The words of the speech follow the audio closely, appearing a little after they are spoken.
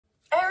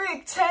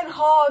Erik Ten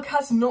Hag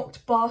has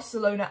knocked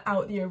Barcelona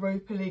out the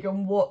Europa League,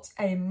 and what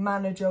a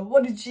manager,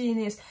 what a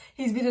genius.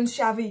 He's been on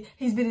Xavi,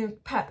 he's been in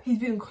Pep, he's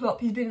been in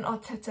Klopp, he's been in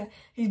Arteta,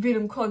 he's been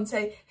in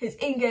Conte. His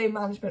in-game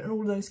management and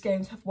all those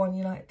games have won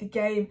United the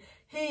game.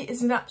 He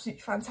is an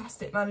absolutely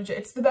fantastic manager.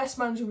 It's the best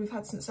manager we've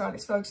had since Sir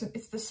Alex Ferguson.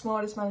 It's the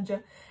smartest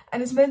manager.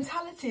 And his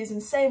mentality is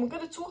insane. We're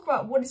going to talk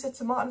about what he said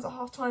to Martinez at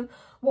half-time,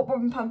 what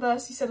Robin van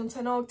Persie said on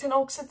Ten Hag. Ten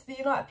Hag said to the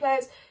United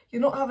players,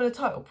 you're not having a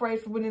title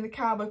parade for winning the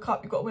Carabao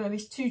Cup. You've got to win at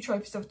least 2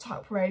 trophies to have a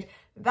title parade.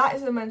 That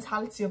is the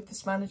mentality of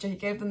this manager. He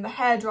gave them the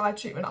hairdryer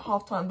treatment at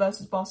half-time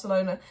versus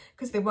Barcelona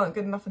because they weren't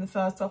good enough in the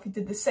first half. He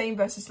did the same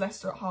versus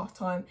Leicester at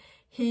half-time.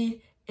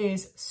 He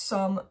is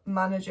some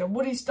manager.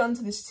 What he's done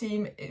to this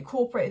team,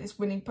 incorporated this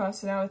winning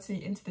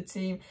personality into the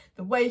team,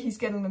 the way he's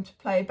getting them to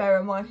play. Bear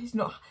in mind, he's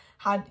not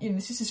had,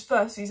 this is his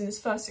first season, his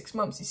first 6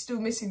 months. He's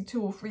still missing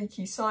 2 or 3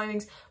 key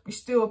signings. We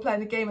still are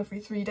playing a game every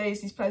 3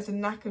 days. These players are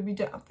knackered. We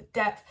don't have the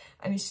depth,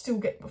 and he's still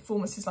getting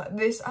performances like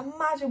this.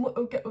 Imagine what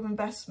they'll get with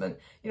investment.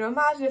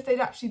 Imagine if they'd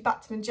actually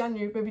backed him in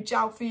January, maybe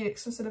João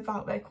Felix instead of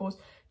out their cause.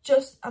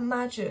 Just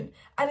imagine.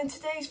 And in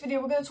today's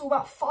video, we're going to talk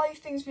about 5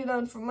 things we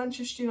learned from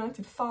Manchester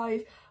United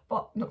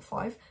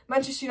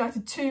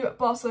 2,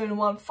 Barcelona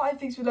 1. 5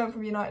 things we learned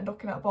from United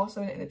knocking out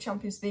Barcelona in the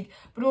Champions League.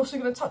 But also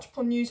going to touch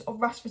upon news of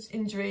Rashford's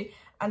injury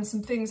and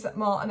some things that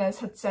Martinez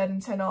had said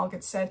and Ten Hag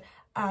had said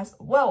as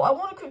well. I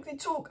want to quickly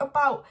talk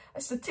about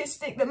a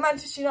statistic that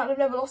Manchester United have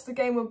never lost a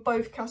game when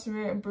both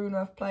Casemiro and Bruno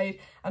have played,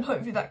 and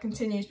hopefully that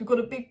continues. We've got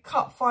a big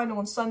cup final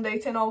on Sunday.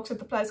 Ten Hag said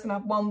the players can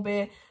have 1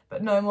 beer,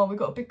 but no more. We've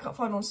got a big cup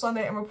final on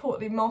Sunday, and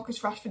reportedly Marcus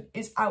Rashford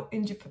is out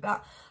injured for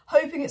that.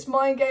 Hoping it's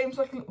mind games,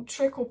 like a little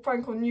trick or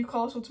prank on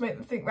Newcastle to make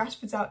them think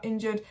Rashford's out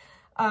injured.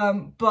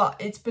 But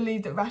it's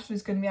believed that Rashford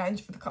is going to be out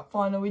injured for the cup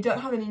final. We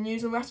don't have any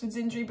news on Rashford's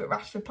injury, but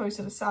Rashford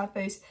posted a sad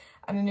face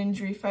and an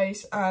injury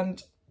face,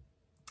 and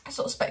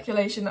sort of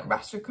speculation that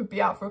Rashford could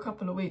be out for a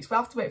couple of weeks. We'll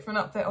have to wait for an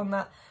update on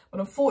that. But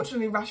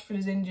unfortunately, Rashford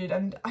is injured,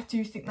 and I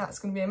do think that's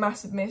going to be a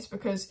massive miss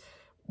because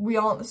we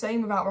aren't the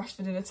same without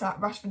Rashford in attack.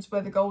 Rashford's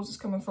where the goals is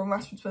coming from.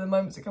 Rashford's where the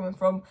moments are coming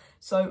from.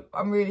 So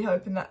I'm really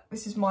hoping that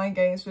this is mind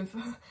games with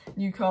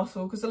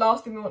Newcastle, because the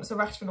last thing we want is a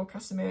Rashford or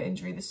Casemiro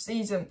injury this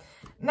season.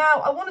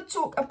 Now, I want to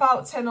talk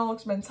about Ten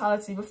Hag's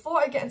mentality. Before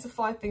I get into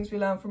 5 things we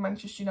learned from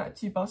Manchester United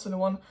 2, Barcelona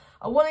 1,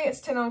 I want to get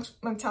to Ten Hag's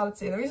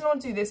mentality. And the reason I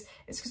want to do this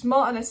is because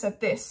Martinez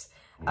said this.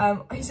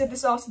 He said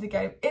this after the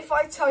game. If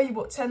I tell you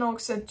what Ten Hag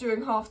said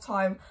during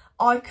half-time,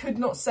 I could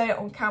not say it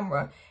on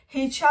camera.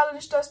 He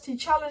challenged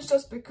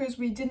us because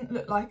we didn't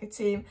look like a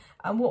team,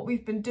 and what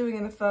we've been doing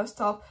in the first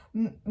half,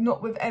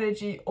 not with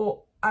energy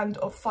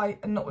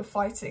not with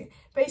fighting.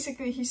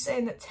 Basically, he's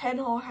saying that Ten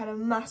Hag had a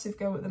massive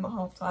go at them at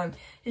half-time.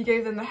 He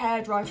gave them the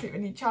hairdryer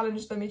treatment, he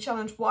challenged them, he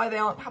challenged why they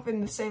aren't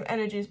having the same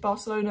energy as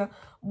Barcelona,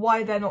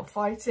 why they're not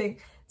fighting.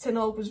 Ten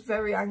Hag was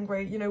very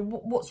angry.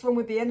 What's wrong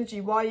with the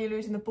energy? Why are you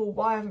losing the ball?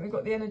 Why haven't we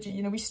got the energy?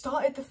 We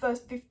started the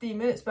first 15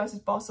 minutes versus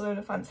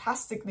Barcelona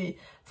fantastically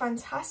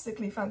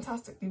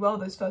well,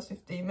 those first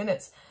 15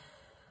 minutes.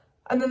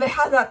 And then they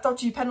had that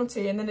dodgy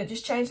penalty, and then it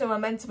just changed their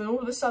momentum, and all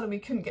of a sudden we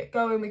couldn't get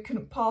going, we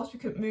couldn't pass, we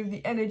couldn't move,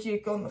 the energy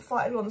had gone, the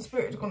fight had gone, the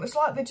spirit had gone. It's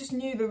like they just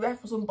knew the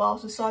ref was on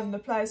Barca's side, and the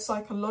players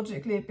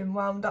psychologically had been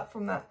wound up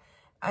from that.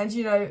 And,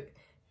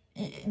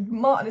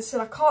 Martin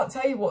said, I can't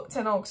tell you what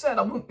Ten Hag said,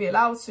 I wouldn't be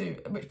allowed to,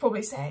 which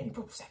probably said,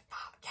 fuck,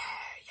 yeah,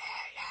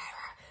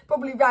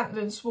 probably ranted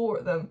and swore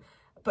at them.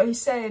 But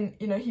he's saying,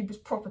 he was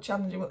proper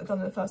challenging what they've done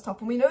in the first half.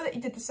 And we know that he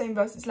did the same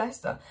versus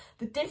Leicester.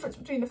 The difference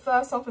between the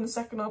first half and the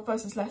second half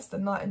versus Leicester,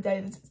 night and day.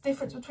 The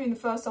difference between the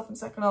first half and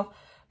second half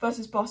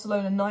versus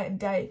Barcelona, night and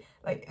day.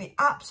 Like, the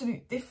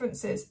absolute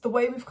differences, the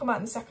way we've come out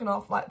in the second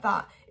half like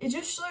that, it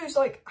just shows,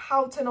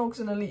 how Ten Hag's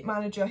an elite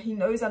manager. He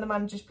knows how to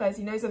manage his players.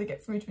 He knows how to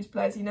get through to his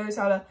players. He knows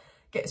how to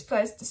get his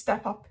players to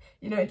step up.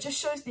 It just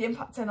shows the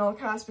impact Ten Hag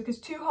has, because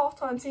 2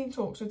 half-time team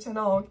talks with Ten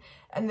Hag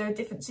and they're a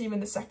different team in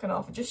the second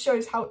half. It just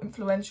shows how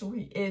influential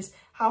he is,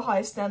 how high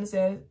his standards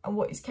are, and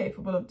what he's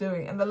capable of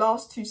doing. And the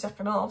last 2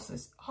 second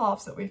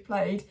halves that we've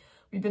played,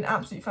 we've been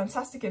absolutely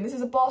fantastic in. This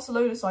is a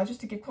Barcelona side, just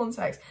to give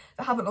context,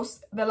 that haven't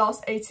lost their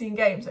last 18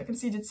 games. They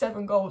conceded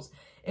 7 goals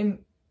in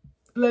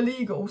La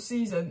Liga all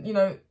season.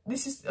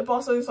 This is a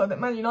Barcelona side that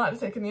Man United have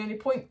taken the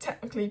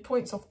only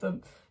points off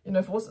them, if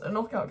it wasn't a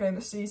knockout game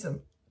this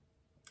season.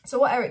 So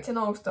what Erik Ten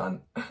Hag's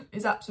done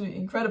is absolutely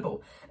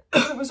incredible.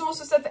 It was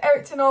also said that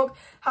Erik Ten Hag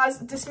has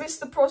dismissed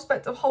the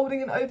prospect of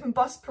holding an open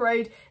bus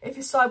parade if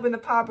his side win the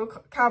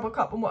Carabao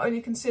Cup, and will only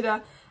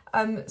consider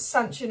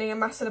sanctioning a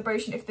mass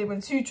celebration if they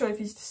win 2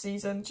 trophies this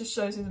season. Just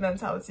shows his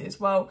mentality as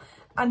well.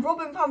 And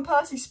Robin van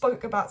Persie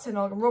spoke about Ten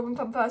Hag, and Robin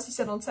van Persie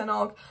said on Ten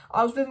Hag,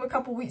 I was with him a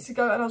couple of weeks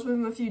ago and I was with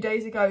him a few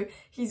days ago.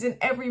 He's in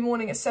every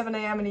morning at 7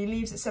 AM and he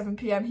leaves at 7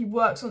 PM. He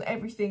works on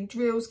everything,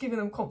 drills, giving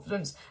them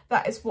confidence.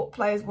 That is what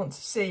players want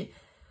to see.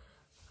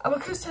 And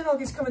because Ten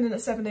Hag is coming in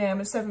at 7 AM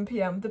and 7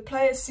 PM, the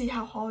players see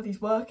how hard he's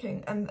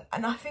working. And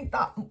I think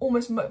that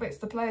almost motivates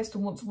the players to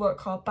want to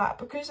work hard back,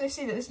 because they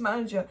see that this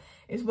manager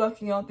is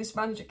working hard, this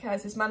manager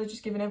cares, this manager's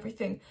giving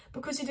everything.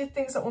 Because he did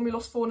things like when we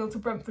lost 4-0 to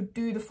Brentford,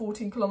 do the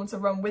 14-kilometre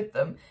run with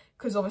them,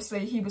 because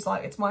obviously he was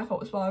like, it's my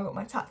fault as well, I got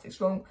my tactics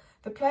wrong.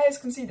 The players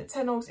can see that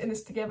Ten Hag's in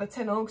this together,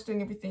 Ten Hag's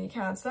doing everything he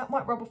can, so that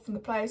might rub off from the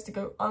players to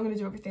go, I'm going to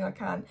do everything I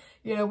can.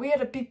 You know, we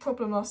had a big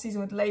problem last season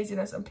with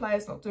laziness and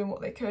players not doing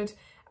what they could,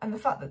 and the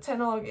fact that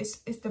Ten Hag is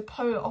the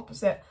polar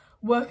opposite,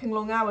 working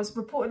long hours.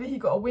 Reportedly he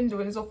got a window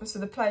in his office so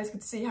the players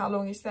could see how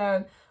long he's there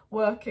and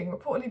working.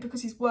 Reportedly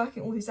because he's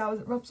working all these hours,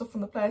 it rubs off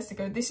from the players to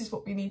go, this is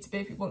what we need to be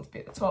if we want to be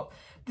at the top.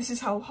 This is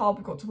how hard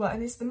we've got to work,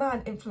 and it's the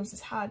man influence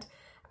it's had.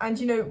 And,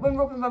 you know, when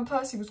Robin van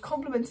Persie was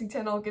complimenting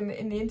Ten Hag in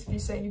the interview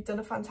saying you've done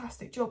a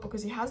fantastic job,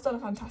 because he has done a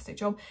fantastic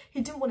job,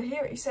 he didn't want to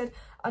hear it. He said,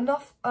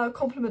 enough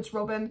compliments,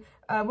 Robin.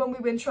 When we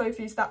win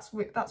trophies, that's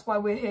why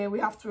we're here. We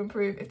have to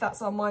improve. If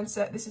that's our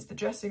mindset, this is the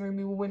dressing room,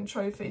 we will win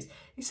trophies.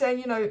 He's saying,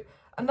 you know,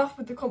 enough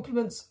with the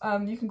compliments.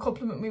 You can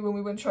compliment me when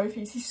we win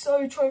trophies. He's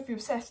so trophy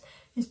obsessed.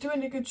 He's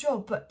doing a good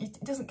job, but he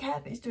doesn't care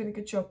that he's doing a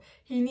good job.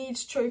 He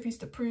needs trophies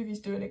to prove he's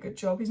doing a good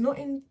job. He's not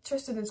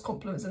interested in his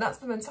compliments, and that's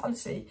the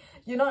mentality.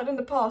 United in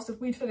the past, if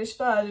we'd finished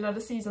third and had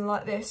a season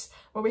like this,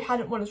 where we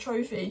hadn't won a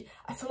trophy,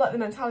 I feel like the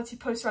mentality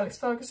post Alex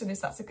Ferguson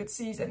is that's a good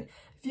season.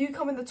 If you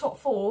come in the top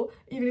 4,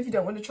 even if you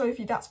don't win a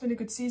trophy, that's been a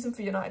good season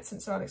for United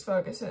since Sir Alex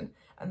Ferguson.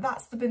 And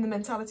that's been the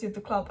mentality of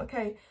the club.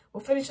 Okay,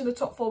 we'll finish in the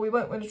top 4, we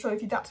won't win a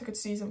trophy, that's a good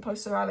season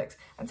post Sir Alex.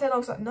 And Ten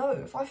Hag's like, no,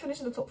 if I finish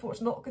in the top 4,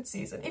 it's not a good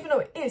season. Even though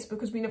it is,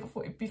 because we never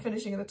thought we'd be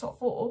finishing in the top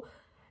 4.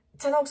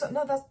 Ten Hag's like,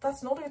 no,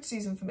 that's not a good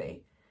season for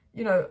me.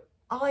 You know,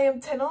 I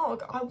am Ten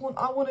Hag, I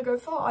want to go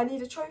far, I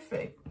need a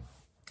trophy.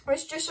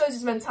 Which just shows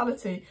his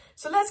mentality.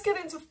 So let's get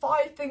into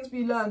 5 things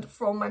we learned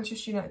from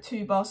Manchester United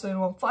 2, Barcelona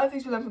 1. 5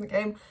 things we learned from the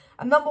game.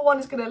 And number 1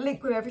 is going to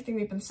link with everything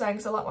we've been saying,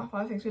 because I like my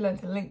 5 things we learned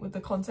to link with the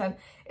content,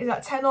 is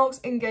that Ten Hag's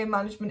in-game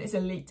management is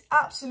elite.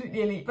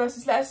 Absolutely elite.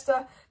 Versus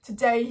Leicester,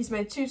 today he's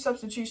made 2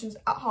 substitutions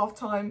at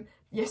half-time,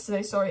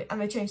 yesterday, sorry,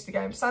 and they changed the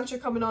game. Sancho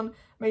coming on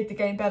made the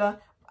game better.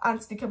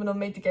 Anthony coming on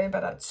made the game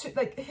better.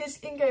 Like, his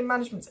in-game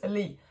management's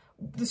elite.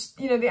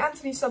 You know, the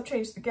Anthony sub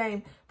changed the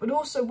game, but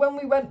also when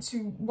we went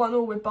to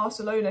 1-1 with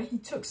Barcelona, he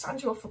took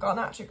Sancho off for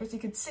Garnacho because he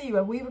could see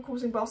where we were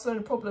causing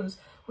Barcelona problems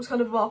was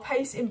kind of our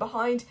pace in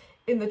behind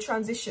in the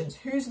transitions.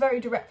 Who's very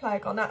direct player?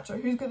 Garnacho.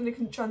 Who's good in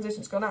the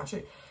transitions?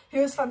 Garnacho. He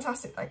was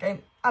fantastic that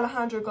game.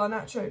 Alejandro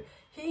Garnacho.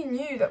 He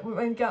knew that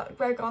when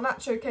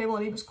Garnacho came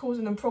on, he was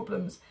causing them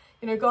problems.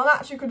 You know,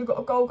 Garnacho could have got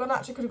a goal,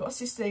 Garnacho could have got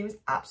assisted. He was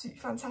absolutely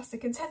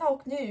fantastic. And Ten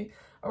Hag knew,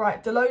 all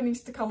right, Dalot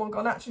needs to come on,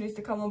 Garnacho needs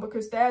to come on,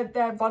 because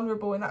they're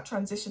vulnerable in that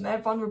transition. They're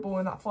vulnerable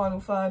in that final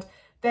third.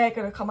 They're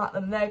going to come at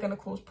them. They're going to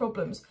cause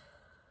problems.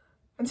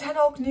 And Ten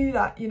Hag knew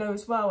that, you know,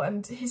 as well.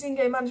 And his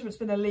in-game management's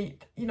been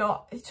elite. You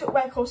know, he took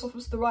Weghorst off,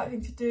 was the right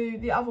thing to do.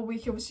 The other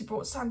week, he obviously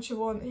brought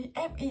Sancho on.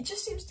 He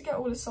just seems to get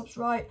all his subs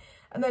right.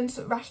 And then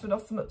took Rashford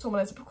off from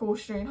McTominay as a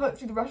precautionary. And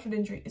hopefully the Rashford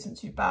injury isn't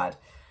too bad.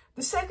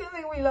 The second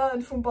thing we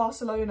learned from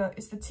Barcelona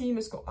is the team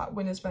has got that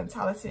winner's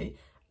mentality.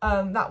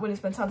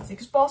 Because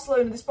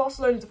this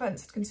Barcelona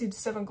defence had conceded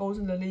 7 goals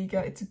in La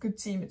Liga. It's a good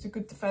team. It's a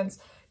good defence.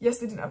 Yes,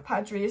 they didn't have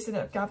Pedri. Yes, they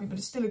didn't have Gavi, but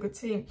it's still a good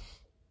team.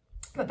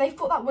 But they've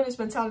got that winner's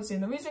mentality.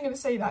 And the reason I'm going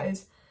to say that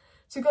is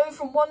to go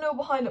from 1-0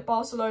 behind at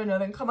Barcelona,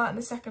 then come out in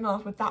the second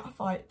half with that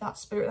fight, that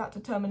spirit, that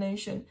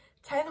determination.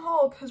 Ten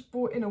Hag has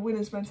brought in a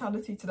winner's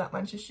mentality to that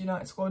Manchester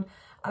United squad,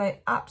 and I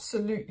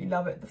absolutely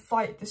love it. The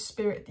fight, the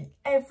spirit, the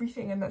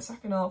everything in that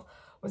second half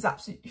was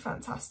absolutely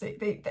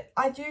fantastic.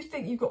 I do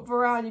think you've got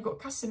Varane, you've got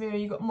Casemiro,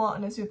 you've got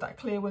Martinez with that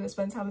clear winner's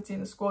mentality in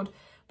the squad,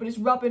 but it's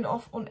rubbing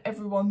off on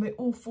everyone. They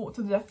all fought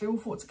to the death, they all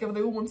fought together,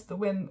 they all wanted to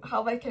win.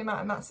 How they came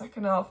out in that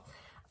second half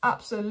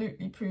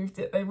absolutely proved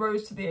it. They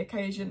rose to the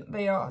occasion.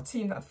 They are a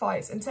team that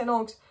fights, and Ten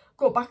Hag's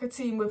got back a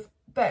team with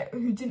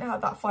who didn't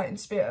have that fighting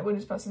spirit, a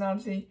winner's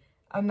personality,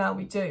 and now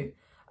we do.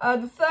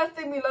 The third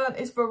thing we learned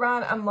is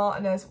Varane and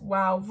Martinez.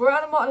 Wow,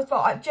 Varane and Martinez, but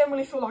I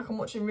generally feel like I'm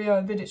watching Rio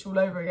and Vidic all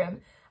over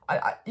again.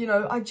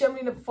 I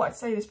generally never thought I'd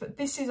say this, but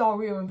this is our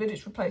Rio and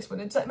Vidic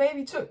replacement. It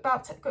maybe took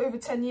about over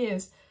 10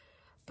 years,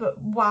 but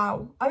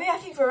wow. I mean, I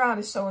think Varane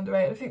is so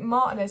underrated. I think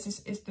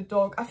Martinez is the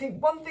dog. I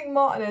think one thing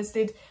Martinez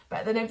did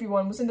better than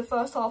everyone was in the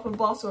first half when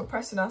Barca were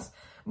pressing us.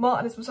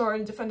 Martinez was our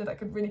only defender that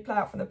could really play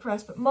out from the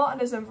press, but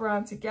Martinez and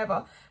Varane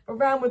together,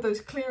 Varane with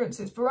those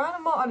clearances. Varane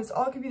and Martinez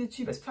are arguably the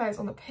 2 best players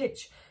on the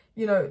pitch.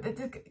 You know,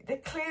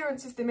 the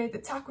clearances they made, the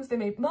tackles they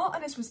made.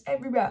 Martinez was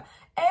everywhere.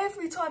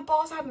 Every time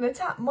Barca had an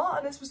attack,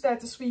 Martinez was there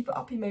to sweep it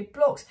up. He made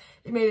blocks,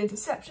 he made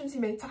interceptions, he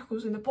made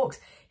tackles in the box.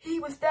 He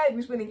was there, he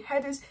was winning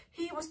headers.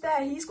 He was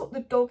there, he's got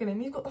the dog in him,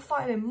 he's got the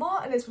fight in him.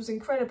 Martinez was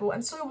incredible,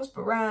 and so was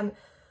Varane.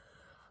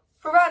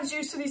 Varane's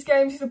used to these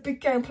games, he's a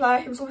big game player.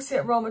 He was obviously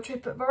at Real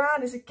Madrid, but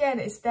Varane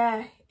is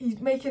there. He's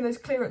making those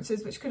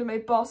clearances, which could have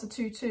made Barca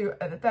 2-2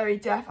 at the very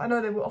death. I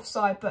know they were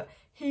offside, but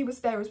he was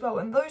there as well.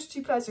 And those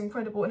 2 players are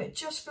incredible. And it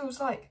just feels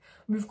like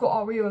we've got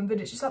our Rio and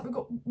Vidic. It's like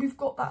we've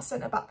got that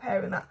centre-back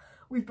pairing that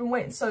we've been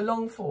waiting so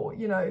long for.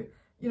 You know,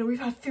 we've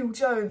had Phil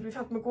Jones, we've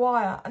had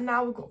Maguire, and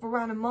now we've got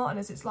Varane and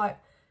Martinez. It's like,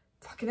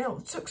 fucking hell,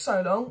 it took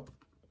so long.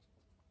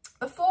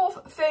 The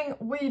fourth thing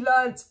we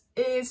learnt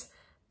is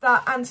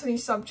that Anthony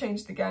sub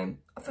changed the game.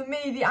 For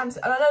me, and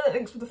I know that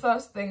links with the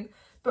first thing,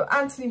 But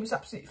Antony was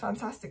absolutely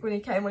fantastic when he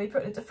came. When he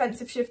put in a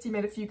defensive shift, he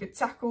made a few good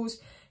tackles.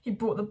 He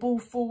brought the ball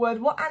forward.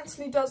 What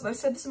Antony does, and I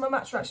said this in my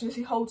match reaction, is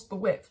he holds the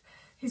width.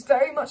 He's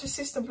very much a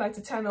system player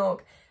to Ten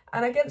Hag.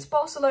 And against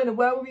Barcelona,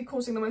 where were we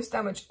causing the most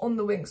damage? On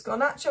the wings.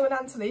 Garnacho and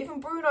Antony, even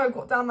Bruno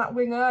got down that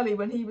wing early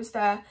when he was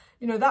there.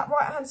 You know, that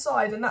right-hand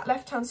side and that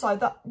left-hand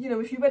side, that, you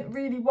know, if you went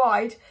really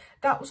wide,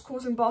 that was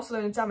causing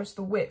Barcelona damage to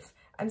the width.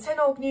 And Ten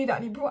Hag knew that,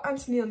 and he brought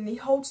Antony on, and he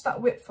holds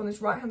that width on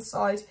his right-hand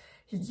side.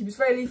 He was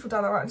very lethal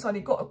down the right-hand side.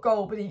 He got a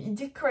goal, but he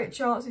did create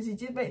chances. He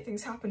did make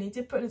things happen. He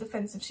did put in a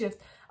defensive shift.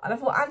 And I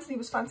thought Antony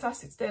was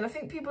fantastic today. And I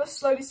think people are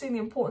slowly seeing the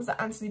importance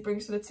that Antony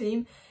brings to the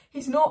team.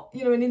 He's not,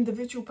 you know, an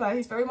individual player.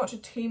 He's very much a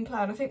team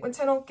player. And I think when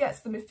Ten Hag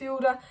gets the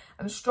midfielder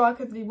and a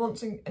striker that he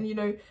wants and you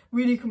know,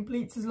 really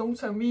completes his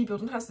long-term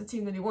rebuild and has the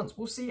team that he wants,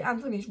 we'll see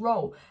Antony's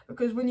role.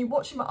 Because when you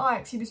watch him at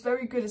Ajax, he was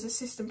very good as a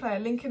system player,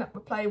 linking up the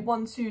play,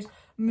 1-2s,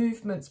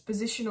 movements,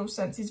 positional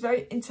sense. He's a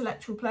very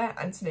intellectual player,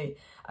 Antony.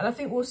 And I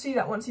think we'll see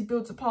that once he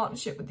builds a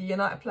partnership with the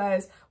United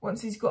players,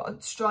 once he's got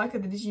a striker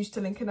that he's used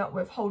to linking up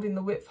with, holding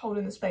the width,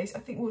 holding the space. I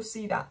think we'll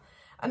see that.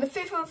 And the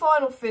fifth and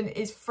final thing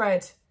is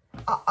Fred.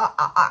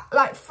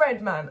 Like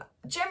Fred, man.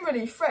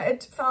 Generally,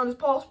 Fred found his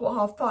passport at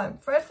half-time.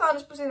 Fred found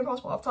his Brazilian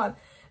passport at half-time.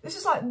 This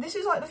is like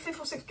the 5th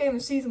or 6th game of the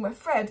season where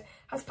Fred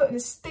has put in a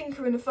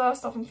stinker in the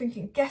first half and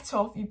thinking, get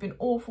off, you've been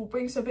awful,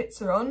 bring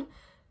Sabitzer on,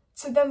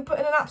 to then put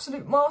in an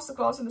absolute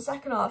masterclass in the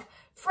second half.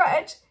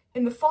 Fred,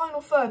 in the final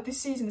third this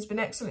season, has been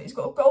excellent. He's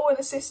got a goal and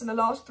assist in the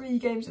last 3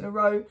 games in a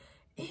row.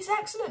 He's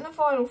excellent in the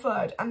final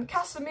third. And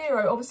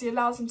Casemiro obviously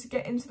allows him to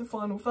get into the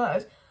final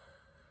third.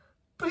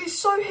 But he's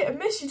so hit and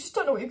miss. You just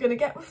don't know what you're going to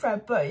get with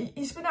Fred. But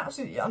he's been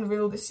absolutely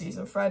unreal this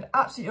season, Fred.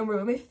 Absolutely unreal.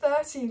 He made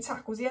 13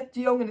 tackles. He had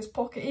De Jong in his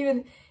pocket.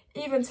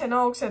 Even Ten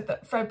Hag said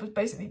that Fred was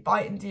basically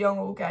biting De Jong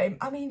all game.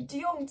 I mean,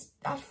 De Jong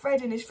had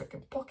Fred in his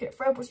freaking pocket.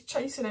 Fred was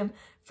chasing him.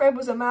 Fred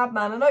was a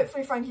madman. And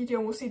hopefully Frankie De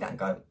Jong will see that and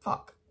go,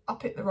 fuck, I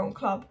picked the wrong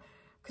club.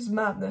 Because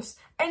madness.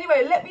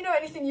 Anyway, let me know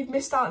anything you've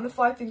missed out in the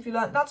 5 things we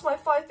learned. That's my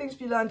 5 things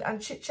we learned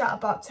and chit chat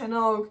about Ten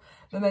Hag,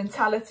 the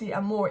mentality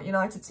and more at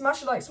United.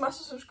 Smash a like, smash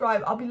a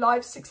subscribe. I'll be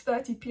live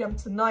 6:30 p.m.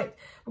 tonight.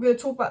 We're going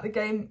to talk about the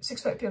game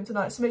 6:30 p.m.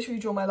 tonight. So make sure you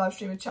join my live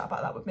stream and chat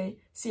about that with me.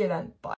 See you then. Bye.